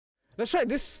Let's try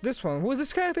this one. Who is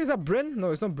this character? Is that Bryn?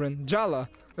 No, it's not Bryn. Jala.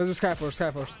 Let's do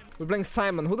Skyforce. We're playing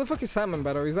Simon. Who the fuck is Simon,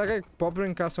 by the way? Is that guy popular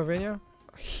in Castlevania?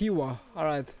 Hiwa.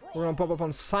 Alright. We're gonna pop up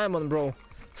on Simon, bro.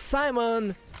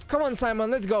 Simon! Come on, Simon.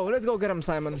 Let's go. Let's go get him,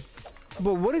 Simon.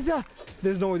 But what is that?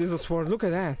 There's no way there's a sword. Look at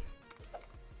that.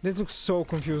 This looks so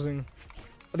confusing.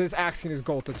 This axe skin is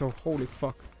goated, though. Holy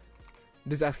fuck.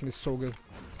 This axe skin is so good.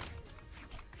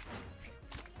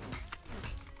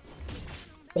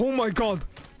 Oh my god!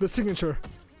 The signature.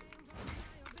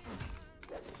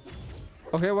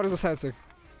 Okay, what is the side stick?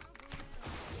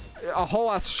 A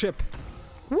whole ass ship.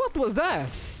 What was that?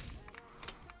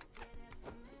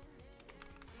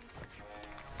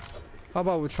 How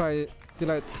about we try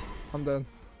Delight? I'm dead.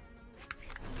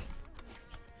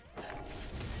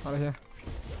 Out of here.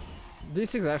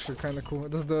 D6 is actually kind of cool.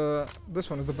 This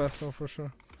one is the best though for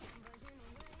sure.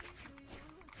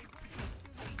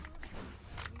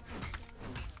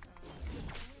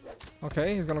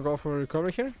 Okay, he's gonna go for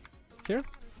recovery here.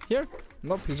 Here.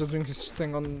 Nope, he's just doing his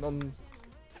thing on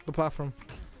the platform.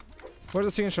 Where's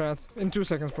the signature at? In 2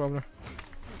 seconds probably.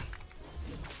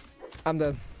 I'm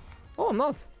dead. Oh, I'm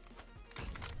not.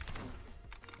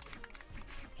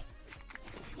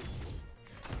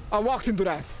 I walked into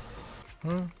that.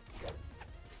 Huh?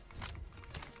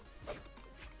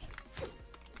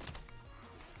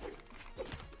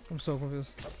 I'm so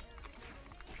confused.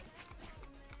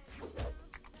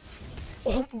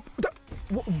 Oh,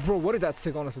 bro, what is that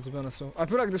sig, honestly, to be honest? So I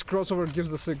feel like this crossover gives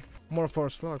the sig more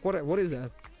force. Look, what is that?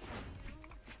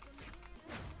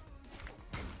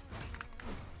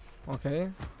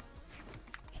 Okay.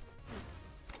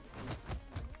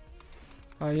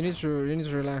 You need to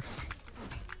relax.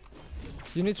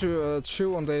 You need to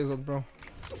chew on the AZOT, bro.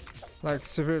 Like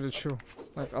severely chew,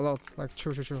 like a lot, like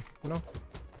chew, you know,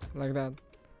 like that.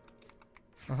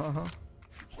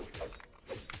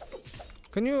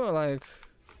 Can you like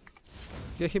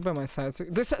get hit by my side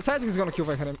stick? This side stick is gonna kill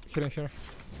if I hit him here.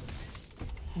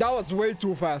 That was way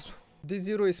too fast. This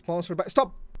video is sponsored by.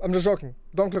 Stop! I'm just joking.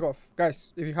 Don't click off,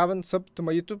 guys. If you haven't subbed to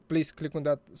my YouTube, please click on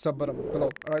that sub button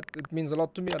below. Alright, it means a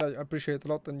lot to me, and I appreciate it a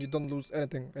lot. And you don't lose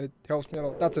anything, and it helps me a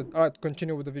lot. That's it. Alright,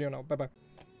 continue with the video now. Bye bye.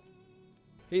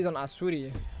 He's on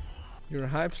Asuri. Your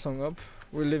hype song up.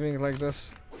 We're living like this.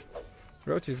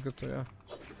 Roti is good too, yeah.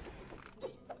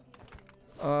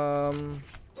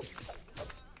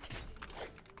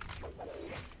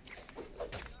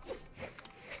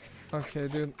 Okay,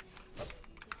 dude.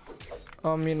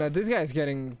 I mean, this guy is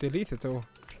getting deleted though.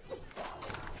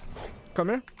 Come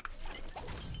here.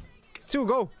 Still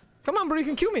go. Come on, bro, you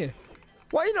can kill me.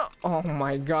 Why not? Oh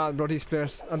my god, bro, these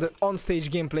players. And the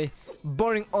on-stage gameplay.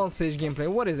 Boring on-stage gameplay.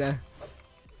 What is that?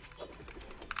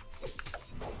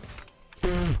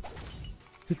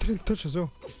 He didn't touch us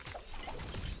though.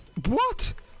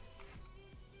 What?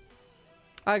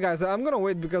 Alright guys, I'm gonna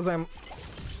wait because I'm...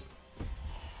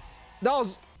 That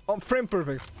was frame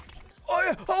perfect. Oh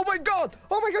yeah! Oh my god!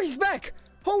 Oh my god, he's back!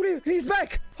 Holy, he's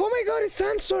back! Oh my god, it's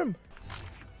Sandstorm!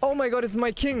 Oh my god, it's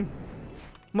my king!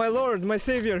 My lord, my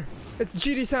savior! It's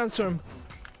GD Sandstorm!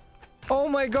 Oh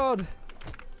my god!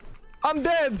 I'm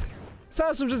dead!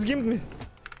 Sandstorm just gimped me!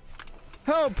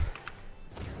 Help!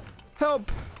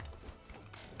 Help!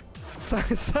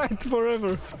 Sight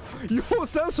forever! Yo,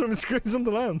 Sandstorm is crazy on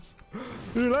the lands!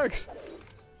 Relax!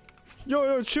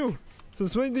 Yo, chew!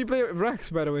 Since when do you play Rex,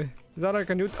 by the way? Is that like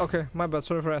a new... Okay, my bad,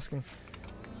 sorry for asking.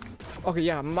 Okay,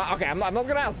 yeah, okay, I'm not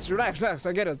gonna ask. Relax,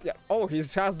 I get it. Yeah. Oh, he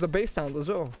has the bass sound as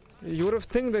well. You would have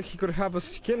think that he could have a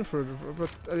skin for it, but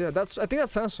yeah, I think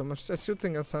that's Sandstorm. I still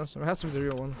think that's Sandstorm. It has to be the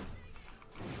real one.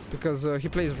 Because he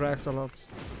plays Rex a lot.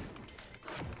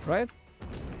 Right?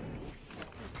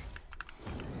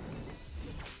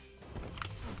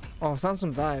 Oh,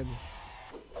 Sandstorm died.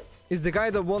 Is the guy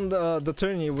that won the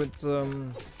tourney with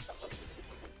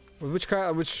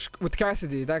with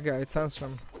Cassidy? That guy, it's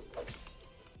Sandstorm.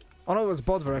 Oh no, it was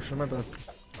Bodvar actually, my bad.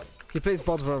 He plays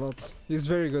Bodvar a lot. He's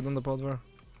very good on the Bodvar.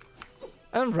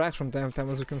 And Rax from time to time,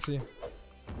 as you can see.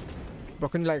 Bro,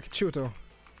 can you like chew though?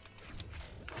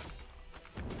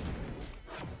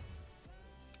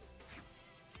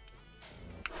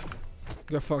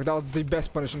 Yeah, fuck, that was the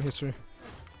best punish in history.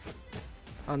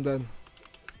 I'm dead.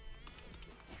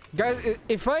 Guys,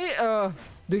 if I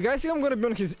do you guys think I'm gonna be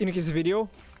on in his video?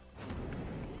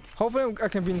 Hopefully I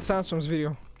can be in Sandstorm's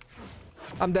video.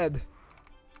 I'm dead.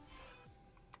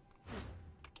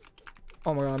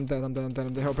 Oh my god, I'm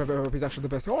dead. I hope he's actually the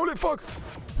best. Holy fuck!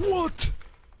 What?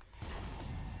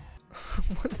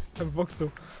 What? I'm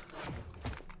voxel.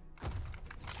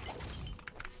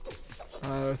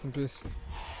 Rest in peace.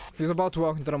 He's about to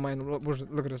walk into the mine. Look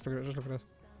at this, just look at this.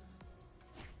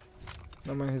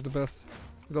 No mind, he's the best.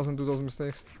 He doesn't do those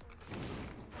mistakes.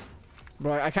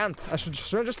 Bro, I can't.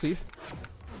 Should I just leave?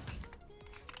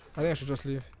 I think I should just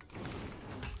leave.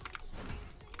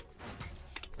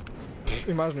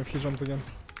 Imagine if he jumped again.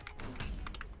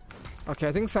 Okay,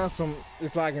 I think Sandstorm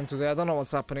is lagging today. I don't know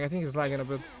what's happening. I think he's lagging a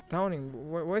bit. Downing.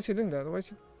 Why is he doing that? Why is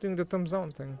he doing the thumbs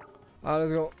down thing?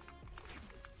 Let's go.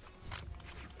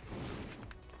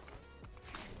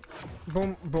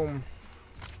 Boom, boom.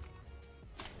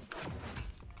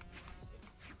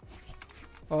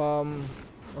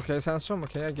 Okay, Sandstorm.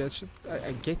 Okay, I get shit.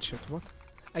 I get shit. What?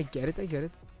 I get it. I get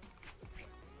it.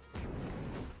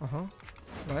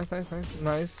 Nice, nice, nice,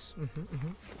 nice.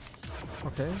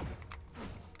 Okay.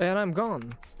 And I'm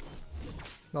gone.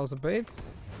 That was a bait.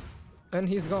 And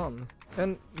he's gone.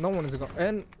 And no one is gone.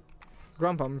 And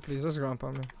grandpa me, please. Just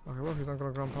grandpa me. Okay, well, he's not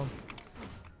gonna grandpa me.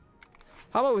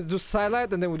 How about we do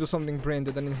sidelight and then we do something brain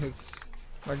dead and it hits.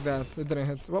 Like that. It didn't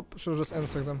hit. Whoop, should just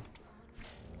insect them.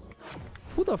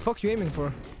 Who the fuck you aiming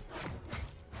for?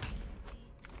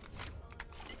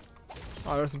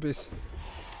 Oh, rest in peace.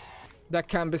 That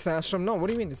can be Sandstorm. No, what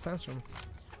do you mean it's Sandstorm?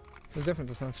 It's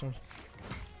definitely Sandstorm.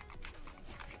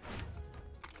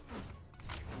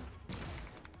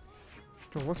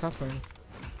 Bro, what's happening?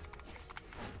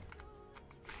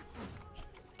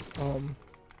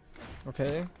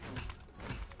 Okay.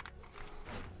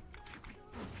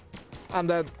 I'm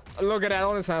dead. Look at that,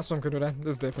 only Sandstorm could do that.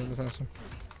 This is definitely Sandstorm.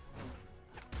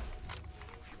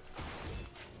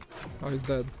 Oh, he's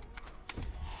dead.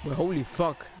 Well, holy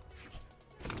fuck.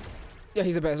 Yeah,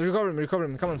 he's the best. Recover me.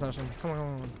 Come on, Sandstorm. Come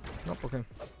on. Nope, okay.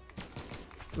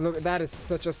 Look, that is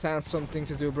such a Sandstorm thing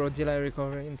to do, bro. Delay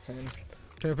recovery, insane.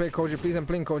 Can you play Koji, please? I'm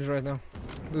playing Koji right now.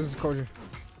 This is Koji.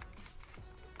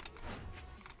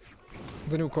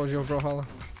 The new Koji of Brawlhalla.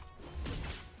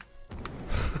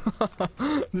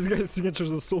 This guy's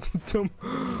signatures are so dumb.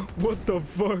 What the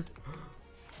fuck?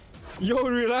 Yo,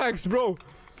 relax, bro.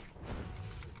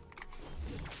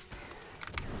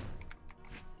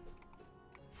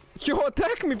 Yo,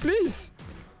 attack me, please!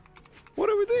 What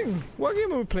are we doing? What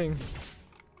game are we playing?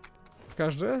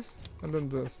 Catch this, and then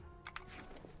this.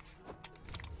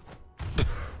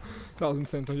 That was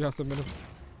insane, though, you have to admit it.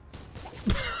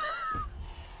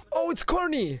 Oh, it's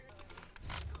corny!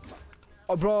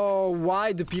 Oh, bro,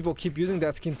 why do people keep using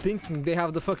that skin thinking they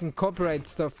have the fucking copyright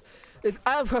stuff?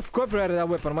 I have copyrighted that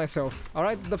weapon myself,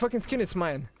 alright? The fucking skin is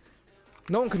mine.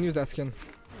 No one can use that skin.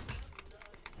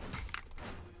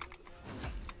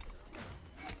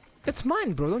 It's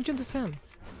mine, bro. Don't you understand?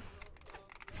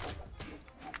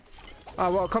 Ah,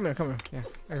 well, come here. Yeah,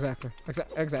 exactly.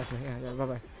 Exactly. Yeah.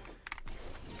 Bye-bye.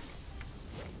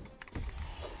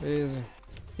 Easy.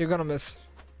 You're gonna miss.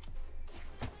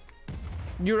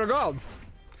 You're a god!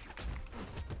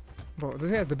 Bro,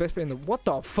 this guy has the best play in the... What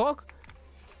the fuck?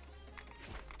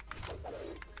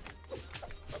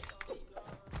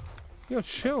 Yo,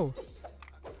 chill.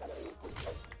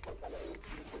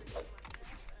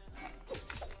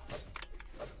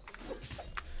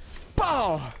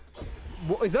 Pow!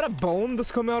 What, is that a bone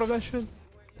that's coming out of that shit?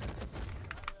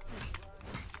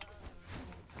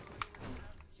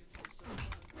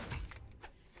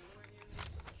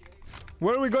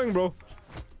 Where are we going, bro?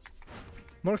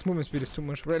 Mark's movement speed is too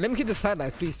much. Right, let me hit the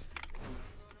sidelight, please.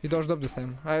 He dodged up this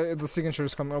time. The signature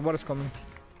is coming. Or what is coming?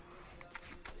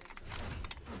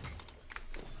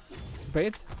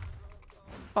 Bait?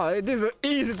 Oh, this is an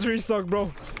easy 3-stock,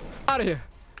 bro. Out of here.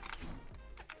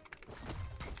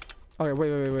 Okay,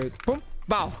 wait. Boom.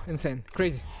 Bow. Insane.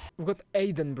 Crazy. We've got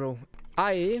Aiden, bro.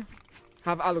 I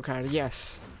have alucard,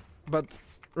 yes. But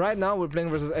right now we're playing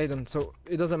versus Aiden, so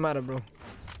it doesn't matter, bro.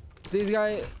 This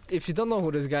guy, if you don't know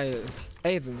who this guy is,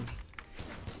 Aiden,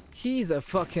 he's a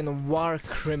fucking war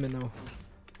criminal.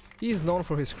 He's known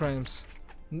for his crimes.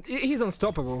 He's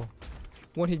unstoppable.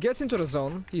 When he gets into the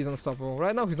zone, he's unstoppable.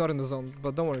 Right now he's not in the zone,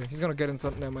 but don't worry, he's gonna get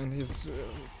into... Never mind, he's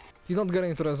not getting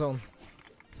into the zone.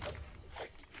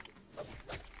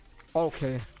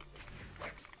 Okay.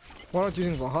 Why not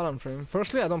using Brawlhalla frame?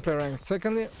 Firstly, I don't play ranked.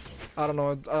 Secondly, I don't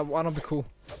know, I wanna be cool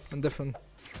and different.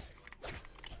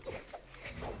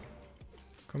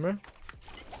 Come here.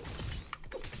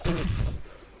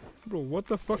 Bro, what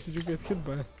the fuck did you get hit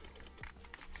by?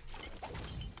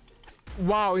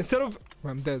 Wow, instead of... Oh,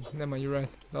 I'm dead. Never mind, you're right.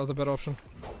 That was a better option.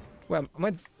 Wait, am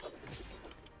I...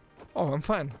 Oh, I'm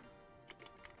fine.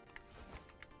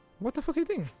 What the fuck are you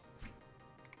doing?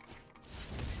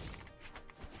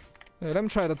 Yeah, let me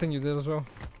try the thing you did as well.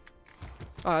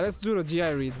 Let's do the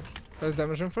GI read. Let's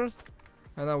damage him first.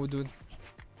 And now we do it.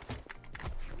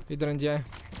 He didn't GI.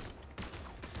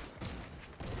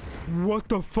 What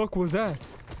the fuck was that?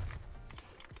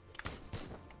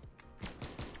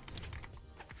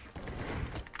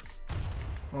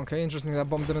 Okay, interesting. That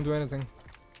bomb didn't do anything.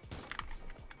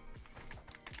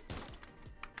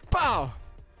 Pow!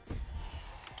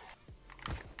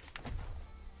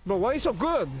 Bro, why are you so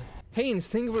good? Haynes,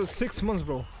 think about 6 months,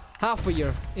 bro. Half a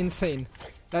year. Insane.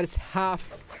 That is half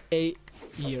a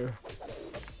year.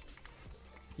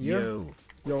 Yo.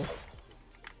 Yo.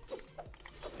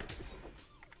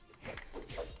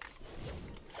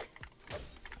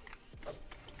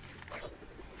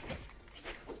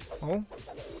 Oh.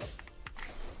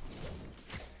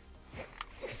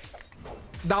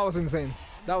 That was insane.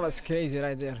 That was crazy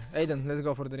right there. Aiden, let's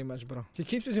go for the rematch, bro. He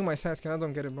keeps using my side skin. I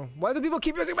don't get it, bro. Why do people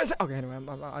keep using my side? Okay, anyway,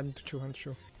 I need to chew. I need to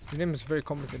chew. Your name is very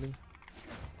complicated.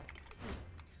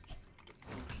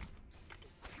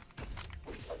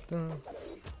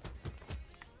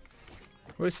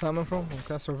 Where's Simon from? From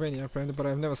Castlevania, apparently, but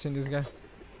I've never seen this guy.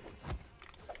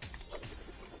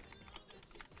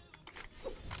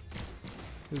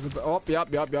 Is the oh,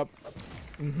 yup.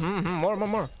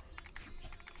 More.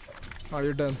 Oh,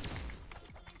 you're dead.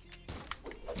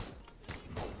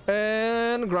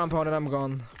 And ground pound and I'm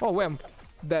gone. Oh, wait, I'm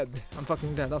dead. I'm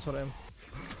fucking dead, that's what I am.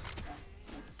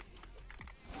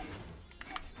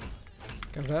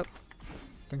 Catch that?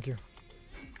 Thank you.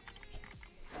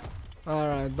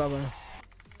 Alright, bye bye.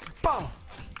 Pow!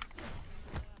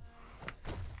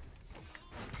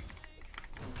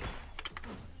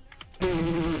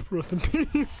 Rest in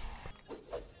peace.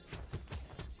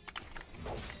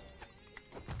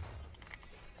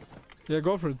 Yeah,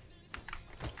 go for it.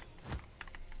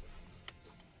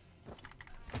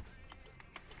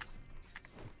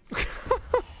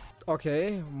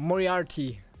 Okay,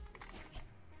 Moriarty.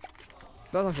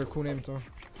 That's actually a cool name though.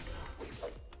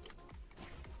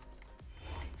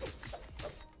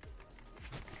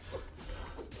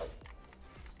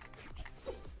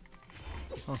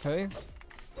 Okay.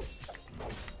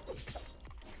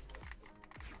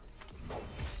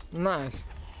 Nice.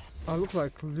 I look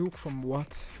like Luke from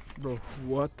what? Bro,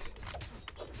 what?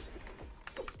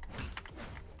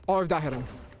 Oh, if that hit him.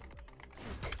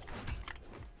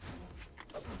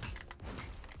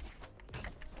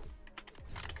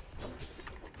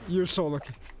 You're so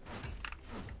lucky.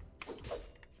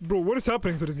 Bro, what is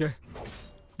happening to this guy?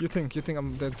 You think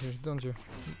I'm dead here, don't you?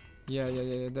 Yeah,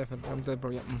 definitely. I'm dead,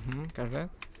 bro. Yeah, catch that.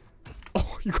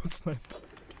 Oh, you got sniped.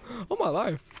 Oh my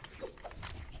life.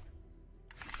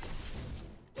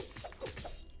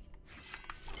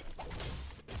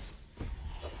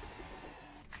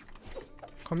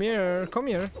 Come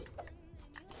here.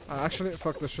 Actually,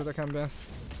 fuck this shit, I can't blast.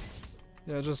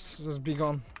 Yeah, just be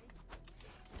gone.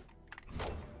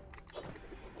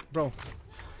 Bro,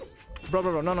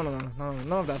 no, none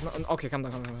of that. No, okay, calm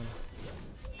down.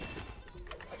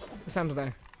 It's time to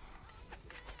die.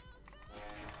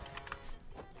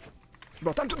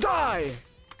 Bro, time to die!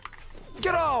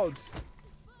 Get out!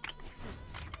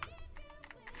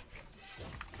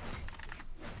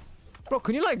 Bro,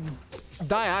 can you like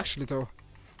die actually though?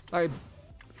 Like,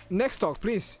 next talk,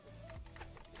 please.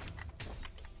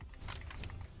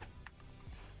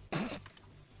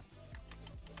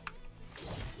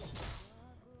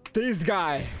 This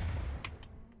guy.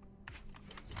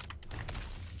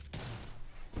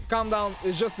 Calm down,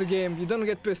 it's just a game. You don't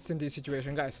get pissed in this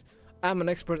situation, guys. I'm an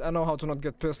expert, I know how to not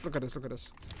get pissed. Look at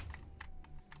this.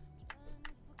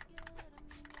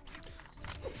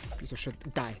 Piece of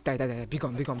shit. Die. Be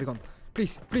gone.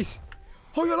 Please.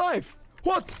 Oh, you're alive!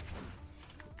 What?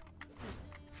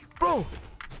 Bro,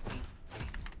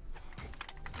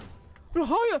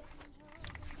 how you?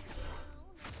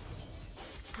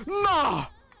 Nah!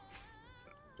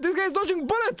 This guy's dodging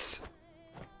bullets!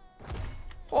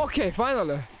 Okay,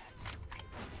 finally.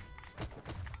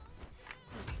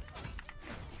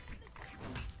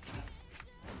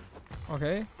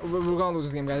 Okay, we're gonna lose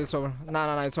this game, guys. It's over.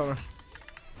 Nah, it's over.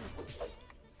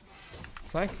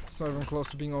 Psych, it's not even close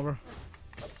to being over.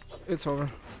 It's over.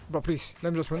 Bro, please,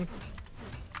 let me just win.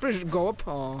 Please go up.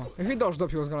 Oh, if he dodged up,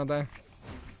 he was gonna die.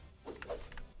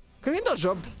 Can he dodge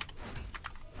up?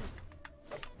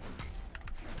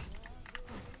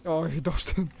 Oh, he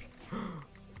dodged it.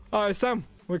 Alright, Sam,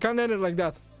 we can't end it like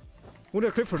that. We need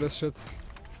a clip for this shit.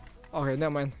 Okay,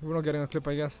 never mind. We're not getting a clip,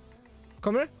 I guess.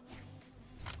 Come here.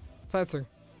 Side thing.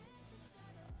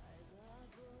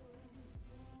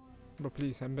 Bro,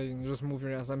 please, I'm begging you, just move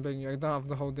your ass. I'm begging you. I don't have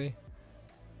the whole day.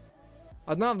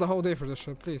 I don't have the whole day for this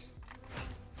shit, please.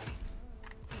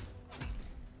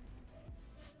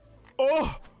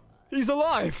 Oh! He's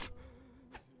alive!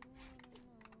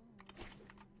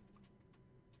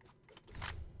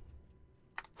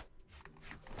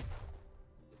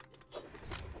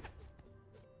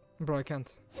 Bro, I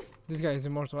can't. This guy is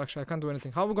immortal, actually. I can't do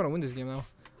anything. How are we gonna win this game now?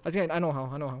 I think I know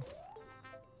how.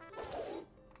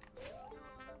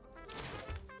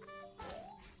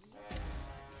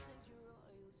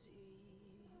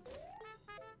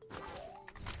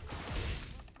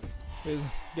 Easy.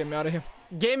 Get me out of here.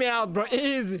 Get me out, bro.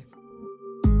 Easy.